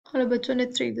Hello bachcho,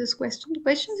 let's read this question. The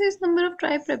question says number of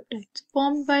tripeptides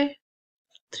formed by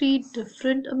 3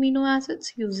 different amino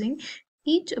acids using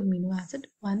each amino acid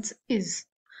once is.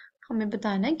 हमें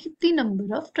बताना है कितनी number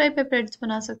of tripeptides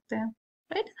बना सकते हैं,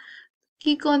 right?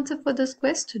 Key concept for this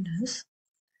question is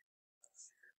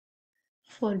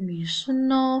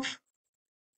formation of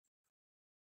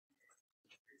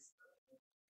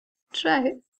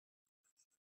tripeptides,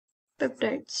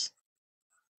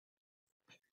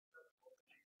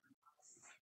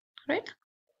 right?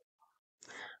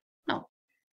 Now,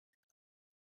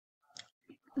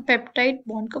 peptide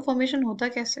bond का formation होता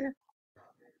कैसे है?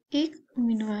 एक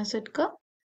अमीनो एसिड का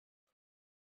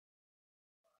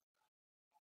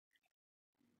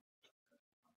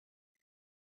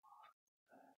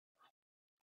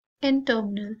एन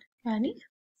टर्मिनल यानी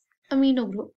अमीनो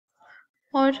ग्रुप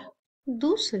और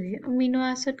दूसरे अमीनो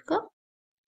एसिड का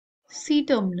सी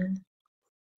टर्मिनल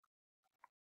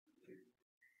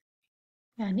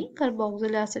यानी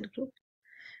कार्बोक्सिल एसिड ग्रुप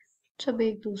जब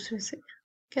एक दूसरे से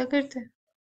क्या करते हैं,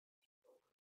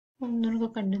 उन दोनों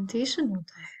का कंडेंसेशन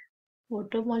होता है,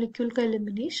 वाटर मॉलिक्यूल का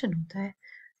एलिमिनेशन होता है,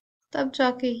 तब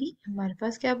जाके ही हमारे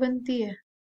पास क्या बनती है?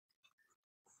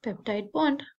 Peptide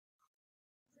bond.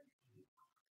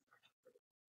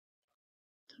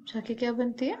 तब जाके क्या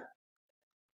बनती है?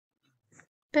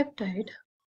 Peptide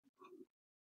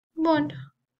bond.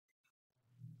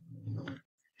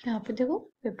 यहाँ पे देखो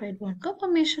पेप्टाइड बॉन्ड का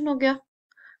फॉर्मेशन हो गया,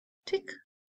 ठीक।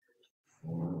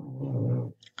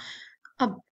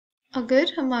 अब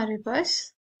अगर हमारे पास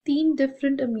 3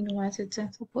 डिफरेंट अमीनो एसिड्स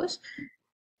हैं, सपोज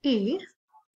ए,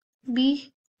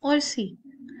 बी और सी,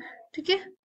 ठीक है,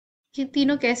 ये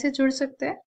तीनों कैसे जुड़ सकते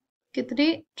हैं?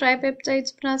 कितने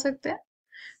ट्राइपेप्टाइड्स बना सकते हैं?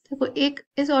 देखो, एक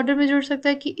इस ऑर्डर में जुड़ सकता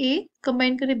है कि ए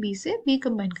कंबाइन करे बी से, बी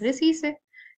कंबाइन करे सी से।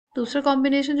 दूसरा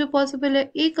कॉम्बिनेशन जो पॉसिबल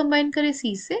है, ए कंबाइन करे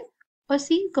सी से और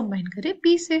सी कंबाइन करे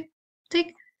बी से,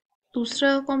 ठीक।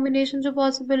 दूसरा कॉम्बिनेशन जो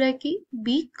पॉसिबल है कि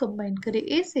बी कंबाइन करे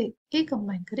ए से, ए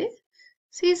कंबाइन करे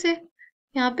सी से।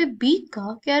 यहाँ पे बी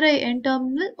का क्या रहे? एन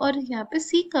टर्मिनल, और यहाँ पे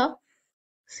सी का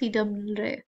सी टर्मिनल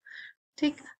रहे,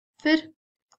 ठीक। फिर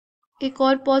एक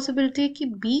और पॉसिबिलिटी है कि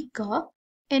बी का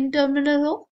एन टर्मिनल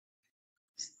हो,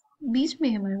 बीच में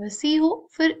हमारे पास सी हो,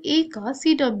 फिर ए का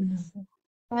सी टर्मिनल हो,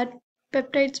 और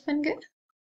पेप्टाइड्स बन गए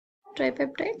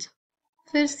ट्राइपेप्टाइड्स।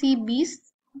 फिर C B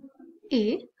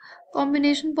a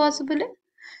combination possible है,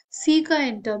 सी का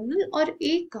एन टर्मिनल और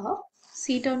ए का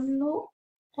सी टर्मिनल हो।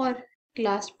 और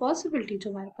लास्ट पॉसिबिलिटी जो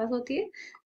हमारे पास होती है,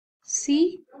 सी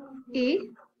ए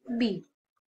बी,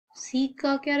 सी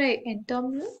का क्या रहे? एन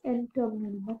टर्मिनल, एन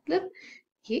टर्मिनल मतलब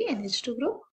ये NH2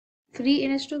 group, free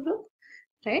NH2 group,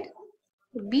 right.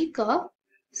 B का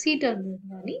सी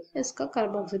टर्मिनल यानी इसका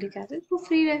कार्बोक्सिलिक एसिड वो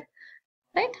फ्री रहे,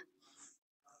 राइट।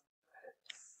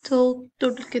 तो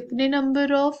टोटल कितने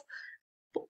नंबर ऑफ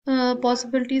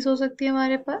पॉसिबिलिटीज हो सकती है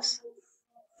हमारे पास?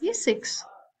 ये 6.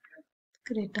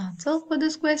 Correct answer for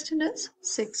this question is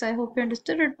 6. I hope you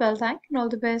understood it well. Thank you and all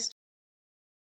the best.